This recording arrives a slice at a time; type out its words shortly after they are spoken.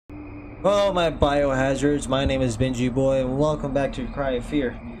Hello, my biohazards. My name is Benji Boy, and welcome back to Cry of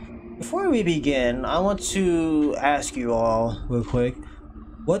Fear. Before we begin, I want to ask you all real quick,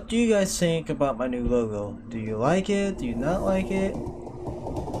 what do you guys think about my new logo? Do you like it? Do you not like it?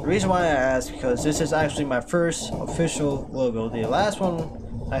 The reason why I ask because this is actually my first official logo. The last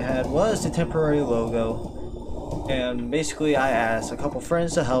one I had was the temporary logo, and basically I asked a couple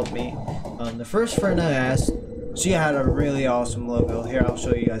friends to help me. The first friend I asked, she had a really awesome logo. Here, I'll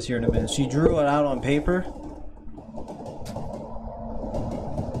show you guys here in a minute. She drew it out on paper.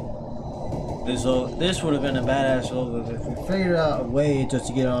 This would have been a badass logo if we figured out a way just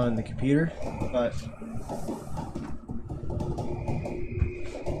to get on the computer. But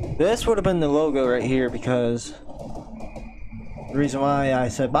this would have been the logo right here, because the reason why I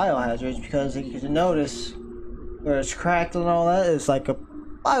said biohazard is because you can notice where it's cracked and all that. It's like a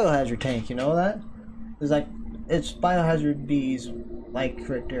biohazard tank, you know that? It's biohazard bees, like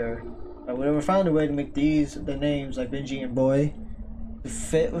right there. I would have found a way to make the names like Benji and Boy to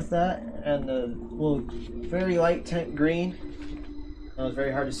fit with that, and the little very light tint green. That was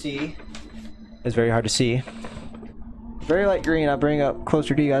very hard to see. It's very hard to see. Very light green. I bring up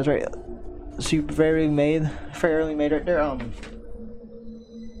closer to you guys, right? Super fairly made right there.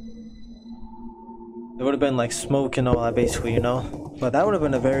 It would have been like smoke and all that, basically, you know. But that would have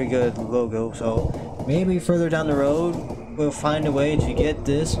been a very good logo. So maybe further down the road, we'll find a way to get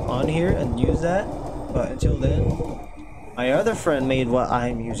this on here and use that. But until then, my other friend made what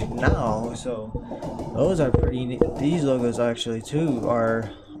I'm using now. So those are pretty neat. These logos actually too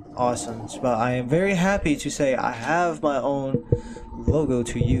are awesome. But I am very happy to say I have my own logo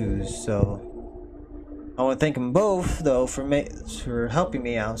to use. So I want to thank them both though for helping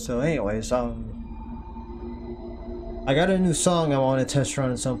me out. So anyways, I got a new song I want to test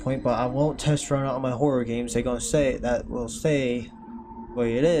run at some point, but I won't test run it on my horror games. They're gonna say that will stay the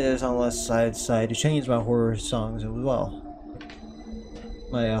way it is unless I decide to change my horror songs as well.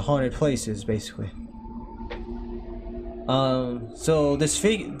 My haunted places, basically. So this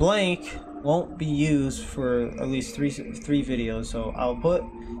fake blank won't be used for at least three videos. So I'll put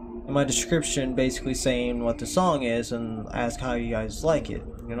in my description basically saying what the song is and ask how you guys like it,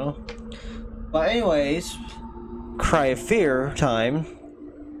 you know. But anyways, Cry of Fear time.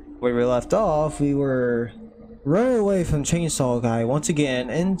 Where we left off, we were running away from Chainsaw Guy once again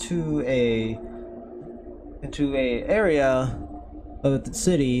into a area of the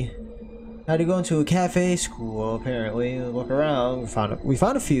city. Had to go into a cafe school apparently. Look around. We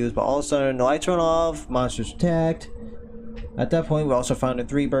found a fuse, but all of a sudden the lights went off. Monsters attacked. At that point, we also found a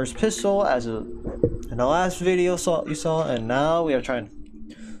 3-burst pistol in the last video you saw, and now we are trying.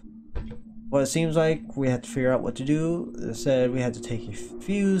 What it seems like we had to figure out what to do. It said we had to take a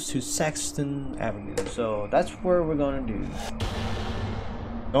fuse to Saxton Avenue, so that's where we're gonna do.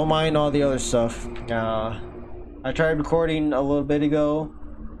 Don't mind all the other stuff. I tried recording a little bit ago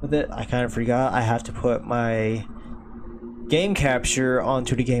with it. I kind of forgot I have to put my game capture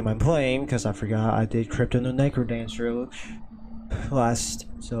onto the game I'm playing, because I forgot I did Crypto the Necrodancer last.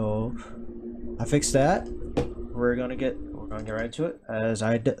 So I fixed that. We're gonna get right to it as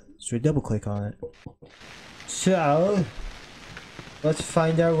we double click on it. So let's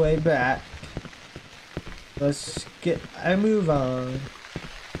find our way back. Let's get a move on.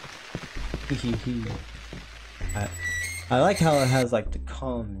 I like how it has like the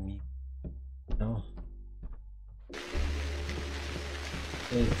calm music, you know?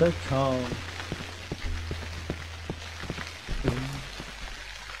 It's so calm.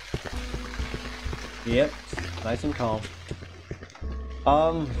 Yep, nice and calm.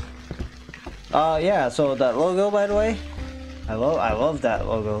 Yeah, so that logo, by the way, I love that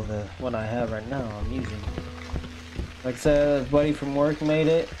logo, the one I have right now I'm using. Like I said, a buddy from work made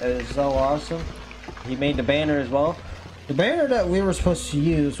it. It is so awesome. He made the banner as well. The banner that we were supposed to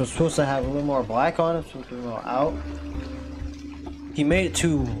use was supposed to have a little more black on it, supposed to be more out. He made it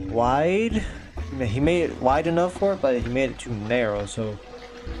too wide. He made it wide enough for it, but he made it too narrow, so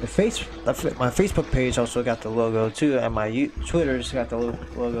my Facebook page also got the logo too, and my Twitter's got the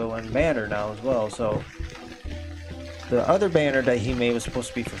logo and banner now as well. So the other banner that he made was supposed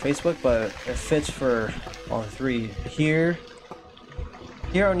to be for Facebook, but it fits for all three here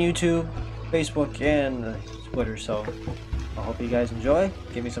on YouTube, Facebook, and Twitter. So I hope you guys enjoy.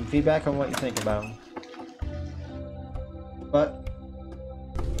 Give me some feedback on what you think about them. But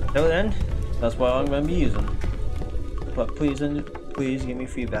until then, that's what I'm going to be using. But please give me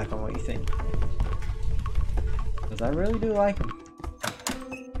feedback on what you think, because I really do like them.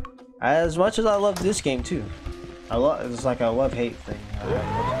 As much as I love this game too. It's like a love-hate thing.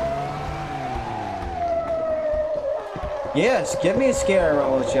 Yes, give me a scare,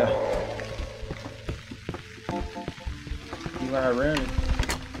 won't ya? where I ran.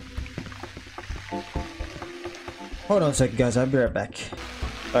 Hold on a second, guys. I'll be right back.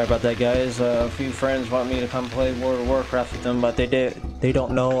 Sorry about that, guys. A few friends want me to come play World of Warcraft with them, but they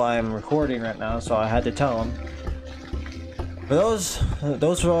don't know I'm recording right now, so I had to tell them. For those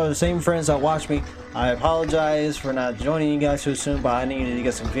are the same friends that watch me. I apologize for not joining you guys so soon, but I needed to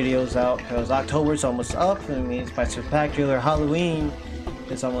get some videos out because October's almost up, and it means my spectacular Halloween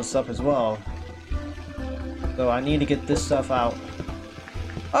is almost up as well. So I need to get this stuff out.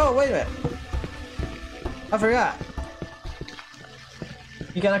 Oh, wait a minute. I forgot.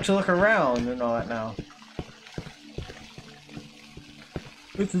 You can actually look around and all that now.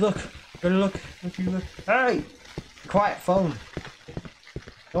 Look. Gotta look. Look. Hey! Quiet phone.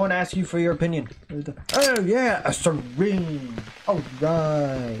 No one asked you for your opinion. Oh yeah, a syringe.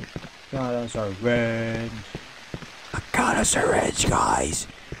 Alright. Got a syringe. I got a syringe, guys.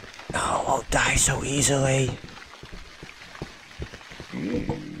 No, I won't die so easily.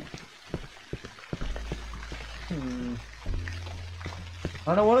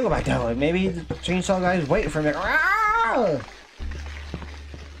 I don't want to go back that way. Maybe the chainsaw guy is waiting for me. I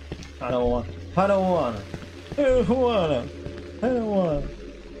don't want.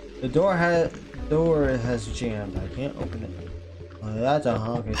 The door has jammed. I can't open it. Oh, that's a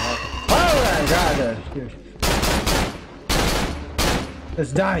honky tonk. Oh my god!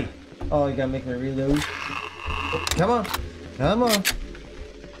 Let's die. Oh, you gotta make me reload. Come on.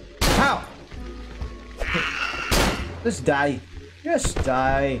 How? Just die. Just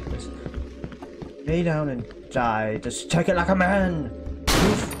die. Just lay down and die. Just take it like a man.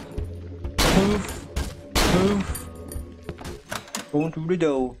 Poof. Going through the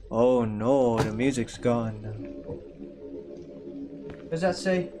door. Oh no, the music's gone. What does that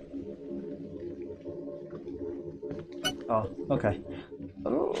say? Oh, okay.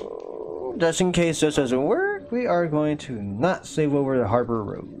 Oh, just in case this doesn't work, we are going to not save over the Harbor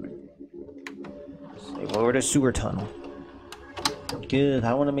Road. Save over the sewer tunnel. Good,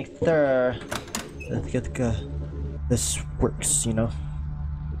 I want to make sure that this works, you know.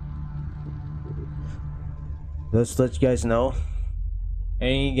 Let's let you guys know.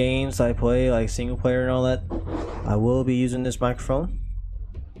 Any games I play, like single player and all that, I will be using this microphone.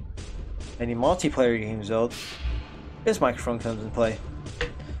 Any multiplayer games though, this microphone comes into play.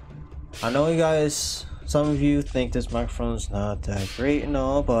 I know you guys, some of you think this microphone's not that great and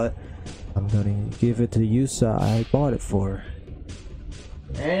all, but I'm gonna give it to the use that I bought it for.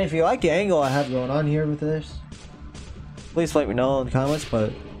 And if you like the angle I have going on here with this, please let me know in the comments,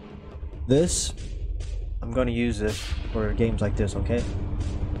 but this, I'm gonna use this for games like this, okay?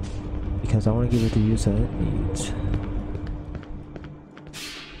 Because I want to give it the use that it needs.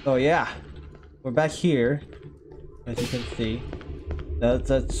 Oh yeah, we're back here, as you can see.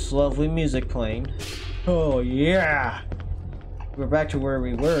 That's lovely music playing. Oh yeah, we're back to where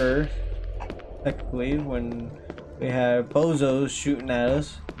we were, technically, when we had bozos shooting at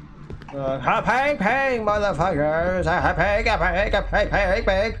us. Pang, pang, motherfuckers!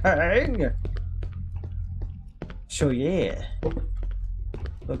 Pang. So yeah,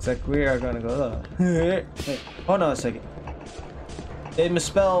 looks like we are gonna go. Wait, hold on a second. They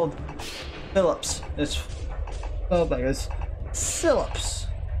misspelled Phillips. It's spelled like it's Phillips,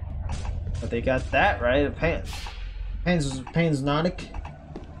 but they got that right. Pansonic.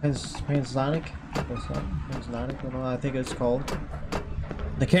 I don't know. I think it's called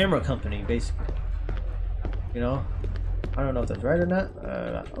the camera company, basically. You know. I don't know if that's right or not.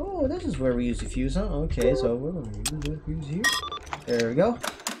 Oh, this is where we use the fuse, huh? Okay, so we're gonna use the fuse here. There we go.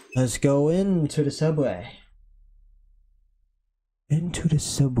 Let's go into the subway. Into the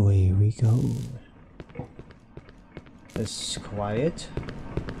subway we go. It's quiet.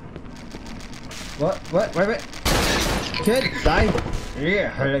 What? Wait. Kid, die! Yeah,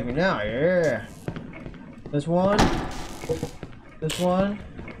 hurt me now, yeah. This one. I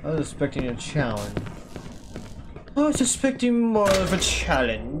was expecting a challenge. I was expecting more of a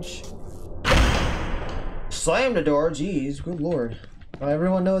challenge. Slam the door, jeez, good lord. Let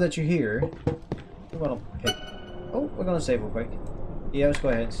everyone know that you're here. We're gonna save real quick. Yeah, let's go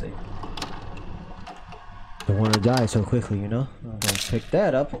ahead and save. Don't want to die so quickly, you know? I'm gonna pick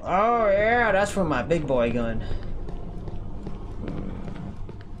that up. Oh yeah, that's for my big boy gun.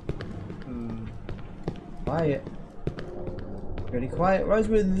 Quiet. Pretty quiet. What's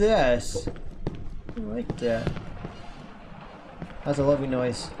with this? I like that. That's a lovely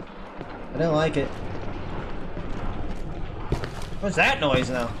noise. I don't like it. What's that noise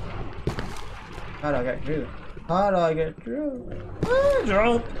now? How do I get through? Ah,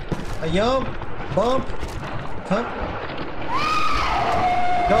 jump! A yump! Bump! Come!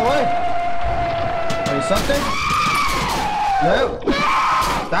 Go away! Are you something? No!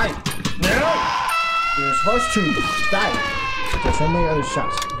 Die! No! You're supposed to die! There's so many other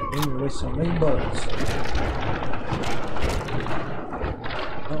shots. You waste so many bullets.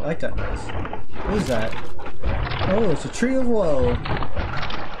 I don't like that noise. What is that? Oh, it's a tree of woe.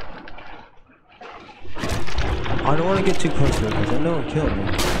 I don't want to get too close to it because I know it'll kill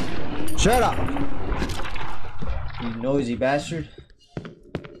me. Shut up! You noisy bastard.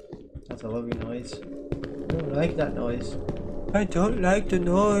 That's a lovely noise. I don't like that noise. I don't like the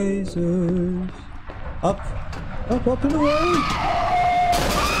noises. Up, up and away.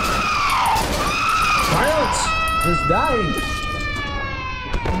 Violence is dying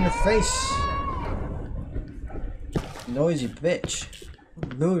in your face. Noisy bitch.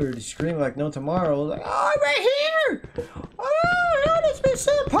 Lured, screaming like no tomorrow. Like, oh, I'm right here. Oh, no, it's my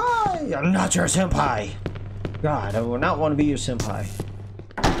senpai. I'm not your senpai. God, I would not want to be your senpai.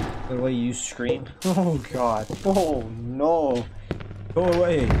 The way you scream. Oh God. Oh no. Go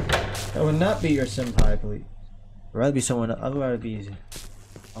away. I would not be your senpai, please. I'd rather be someone else. I'd rather be.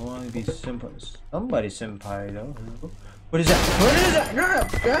 I want to be senpai. Somebody's senpai though. What is that? What is that? Girl,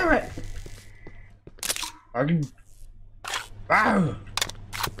 damn it! I can. Ah!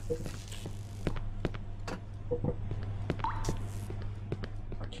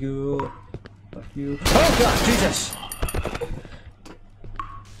 Fuck you. Fuck you. Oh God, Jesus!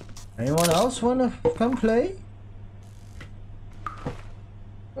 Anyone else wanna come play?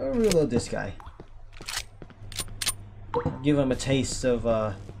 I'll reload this guy. Give them a taste of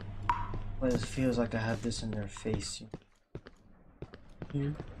what it feels like to have this in their face.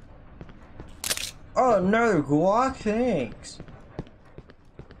 Here. Oh, another guac, thanks.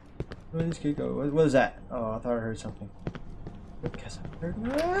 Where did this kid go? What is that? Oh, I thought I heard something. Guess I heard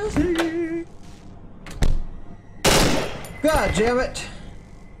nothing. God damn it!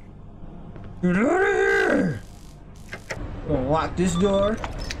 Get out of here! Gonna lock this door.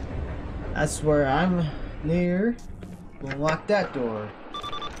 That's where I'm near. Gonna lock that door.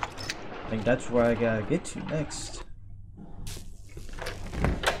 I think that's where I gotta get to next.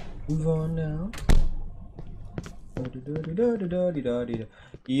 Move on now.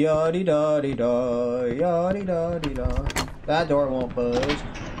 That door won't budge.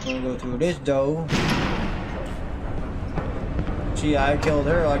 I'm gonna go through this door. Gee, I killed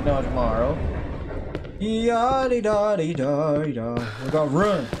her like no tomorrow. Yaddy daddy daddy da. We're gonna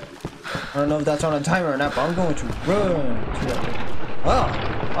run. I don't know if that's on a timer or not, but I'm going to run. Oh,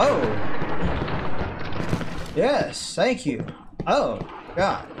 oh. Yes, thank you. Oh,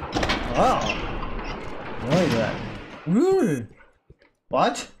 God. Oh. What is that? Ooh.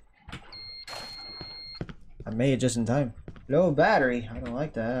 What? I made it just in time. Low battery. I don't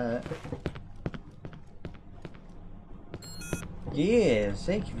like that. Yes,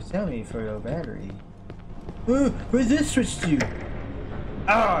 thank you for telling me for low battery. Ooh, where's this switch to?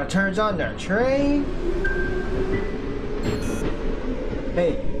 Oh, it turns on the train.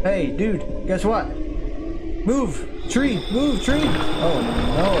 Hey, dude, guess what? Move, tree, move, tree. Oh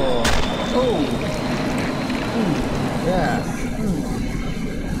no. Oh. Yeah.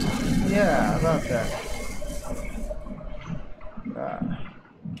 Yeah, about that.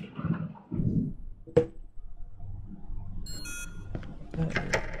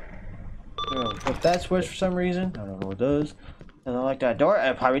 If that switch for some reason, I don't know what it does. I don't like that door.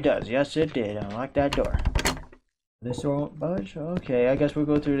 It probably does. Yes, it did. I don't like that door. This door won't budge. Okay, I guess we'll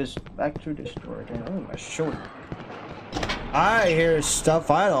go through this. Back through this door again. Oh, my shoulder. I hear stuff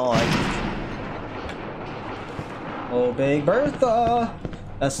I don't like. Oh, Big Bertha.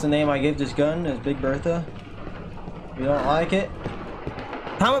 That's the name I give this gun. Is Big Bertha. If you don't like it,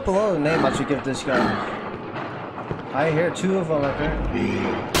 comment below the name I should give this gun. I hear two of them apparently.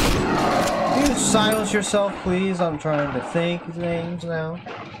 Can you silence yourself, please? I'm trying to think of names now.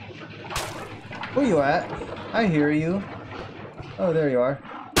 Where you at? I hear you. Oh, there you are.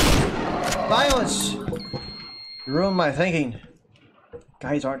 Silence! You ruined my thinking.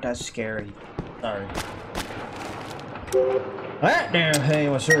 Guys aren't that scary. Sorry. That damn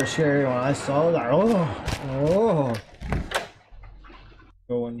thing was sort of scary when I saw that. Oh.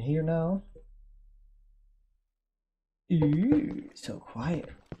 Go in here now. Ooh, so quiet.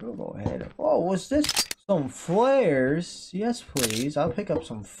 We'll go ahead. Oh, what's this? Some flares. Yes, please. I'll pick up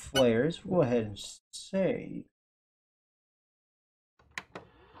some flares. We'll go ahead and save.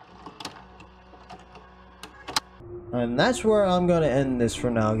 And that's where I'm gonna end this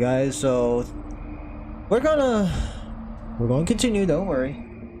for now, guys. So we're gonna continue. Don't worry.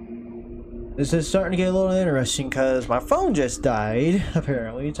 This is starting to get a little interesting because my phone just died.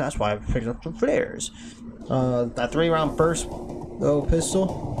 Apparently, that's why I picked up some flares. That 3-round burst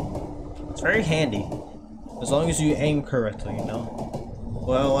pistol. It's very handy. As long as you aim correctly, you know.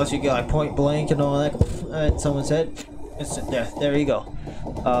 Well, once you get like point blank and all that, someone said, instant death. There you go.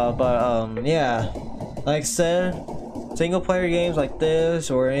 Yeah, like I said, single player games like this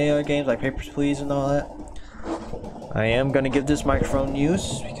or any other games like Papers, Please and all that, I am gonna give this microphone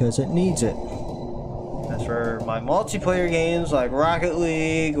use because it needs it. As for my multiplayer games like Rocket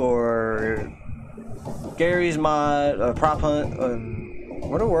League or Gary's Mod, Prop Hunt,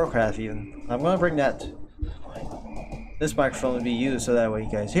 World of Warcraft even, I'm gonna bring that. This microphone would be used so that way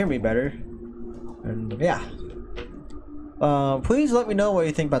you guys hear me better. And yeah. Please let me know what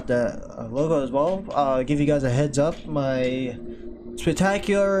you think about the logo as well. I'll give you guys a heads up. My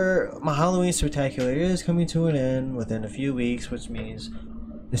Halloween spectacular is coming to an end within a few weeks, which means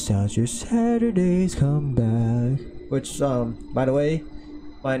Nostalgia Saturdays come back. Which, by the way,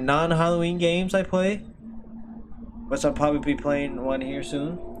 my non-Halloween games I play, which I'll probably be playing one here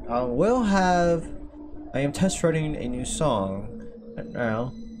soon, I am test running a new song right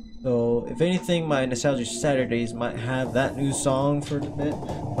now. So if anything, my Nostalgia Saturdays might have that new song for a bit,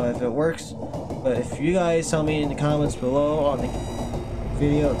 but if it works, but if you guys tell me in the comments below on the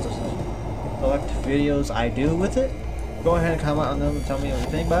video, select videos I do with it, go ahead and comment on them and tell me what you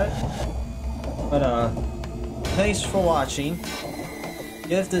think about it. But thanks for watching.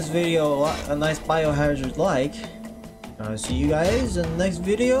 Give this video a nice biohazard like. I'll see you guys in the next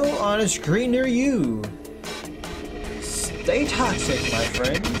video on a screen near you. Stay toxic, my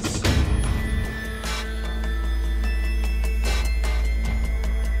friends.